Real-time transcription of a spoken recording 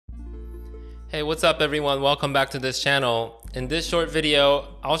Hey, what's up everyone? Welcome back to this channel. In this short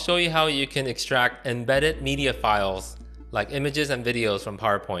video, I'll show you how you can extract embedded media files like images and videos from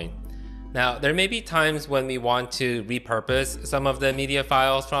PowerPoint. Now, there may be times when we want to repurpose some of the media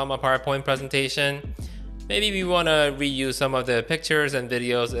files from a PowerPoint presentation. Maybe we want to reuse some of the pictures and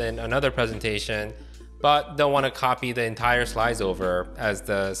videos in another presentation, but don't want to copy the entire slides over as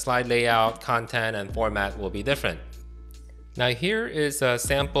the slide layout, content, and format will be different. Now here is a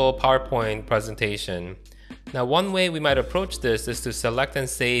sample PowerPoint presentation. Now one way we might approach this is to select and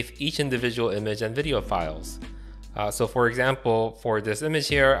save each individual image and video files. So for example, for this image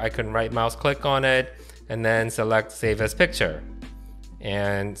here, I can right mouse click on it and then select Save as Picture.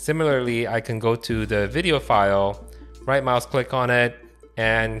 And similarly, I can go to the video file, right mouse click on it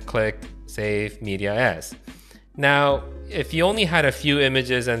and click Save Media As. Now, if you only had a few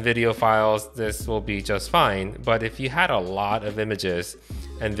images and video files, this will be just fine. But if you had a lot of images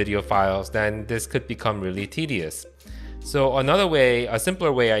and video files, then this could become really tedious. So another way, a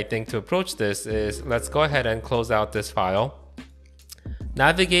simpler way I think to approach this is, let's go ahead and close out this file.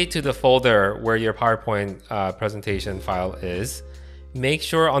 Navigate to the folder where your PowerPoint presentation file is. Make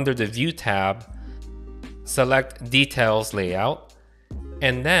sure under the View tab, select Details Layout.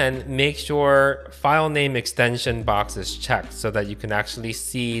 And then make sure file name extension box is checked so that you can actually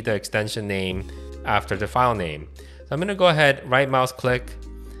see the extension name after the file name. So I'm going to go ahead, right mouse click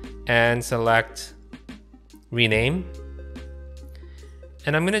and select rename.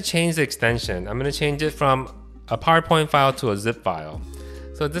 And I'm going to change the extension. I'm going to change it from a PowerPoint file to a zip file.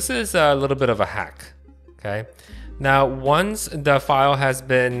 So this is a little bit of a hack. Okay. Now, once the file has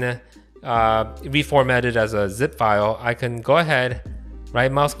been reformatted as a zip file, I can go ahead, right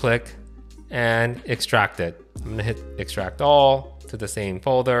mouse click and extract it. I'm gonna hit extract all to the same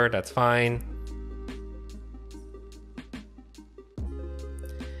folder, that's fine.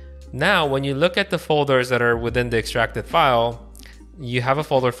 Now, when you look at the folders that are within the extracted file, you have a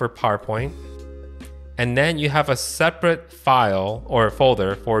folder for PowerPoint, and then you have a separate file or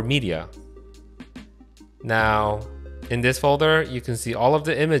folder for media. Now, in this folder, you can see all of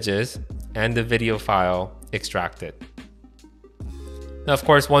the images and the video file extracted. Now, of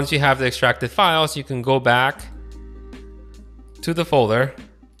course, once you have the extracted files, you can go back to the folder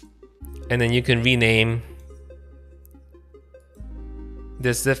and then you can rename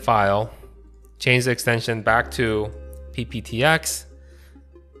this zip file, change the extension back to PPTX.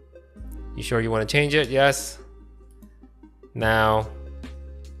 You sure you want to change it? Yes. Now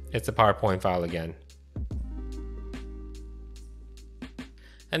it's a PowerPoint file again.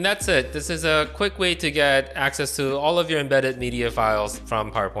 And that's it. This is a quick way to get access to all of your embedded media files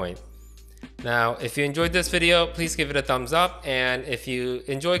from PowerPoint. Now, if you enjoyed this video, please give it a thumbs up. And if you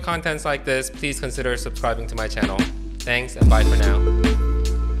enjoy contents like this, please consider subscribing to my channel. Thanks and bye for now.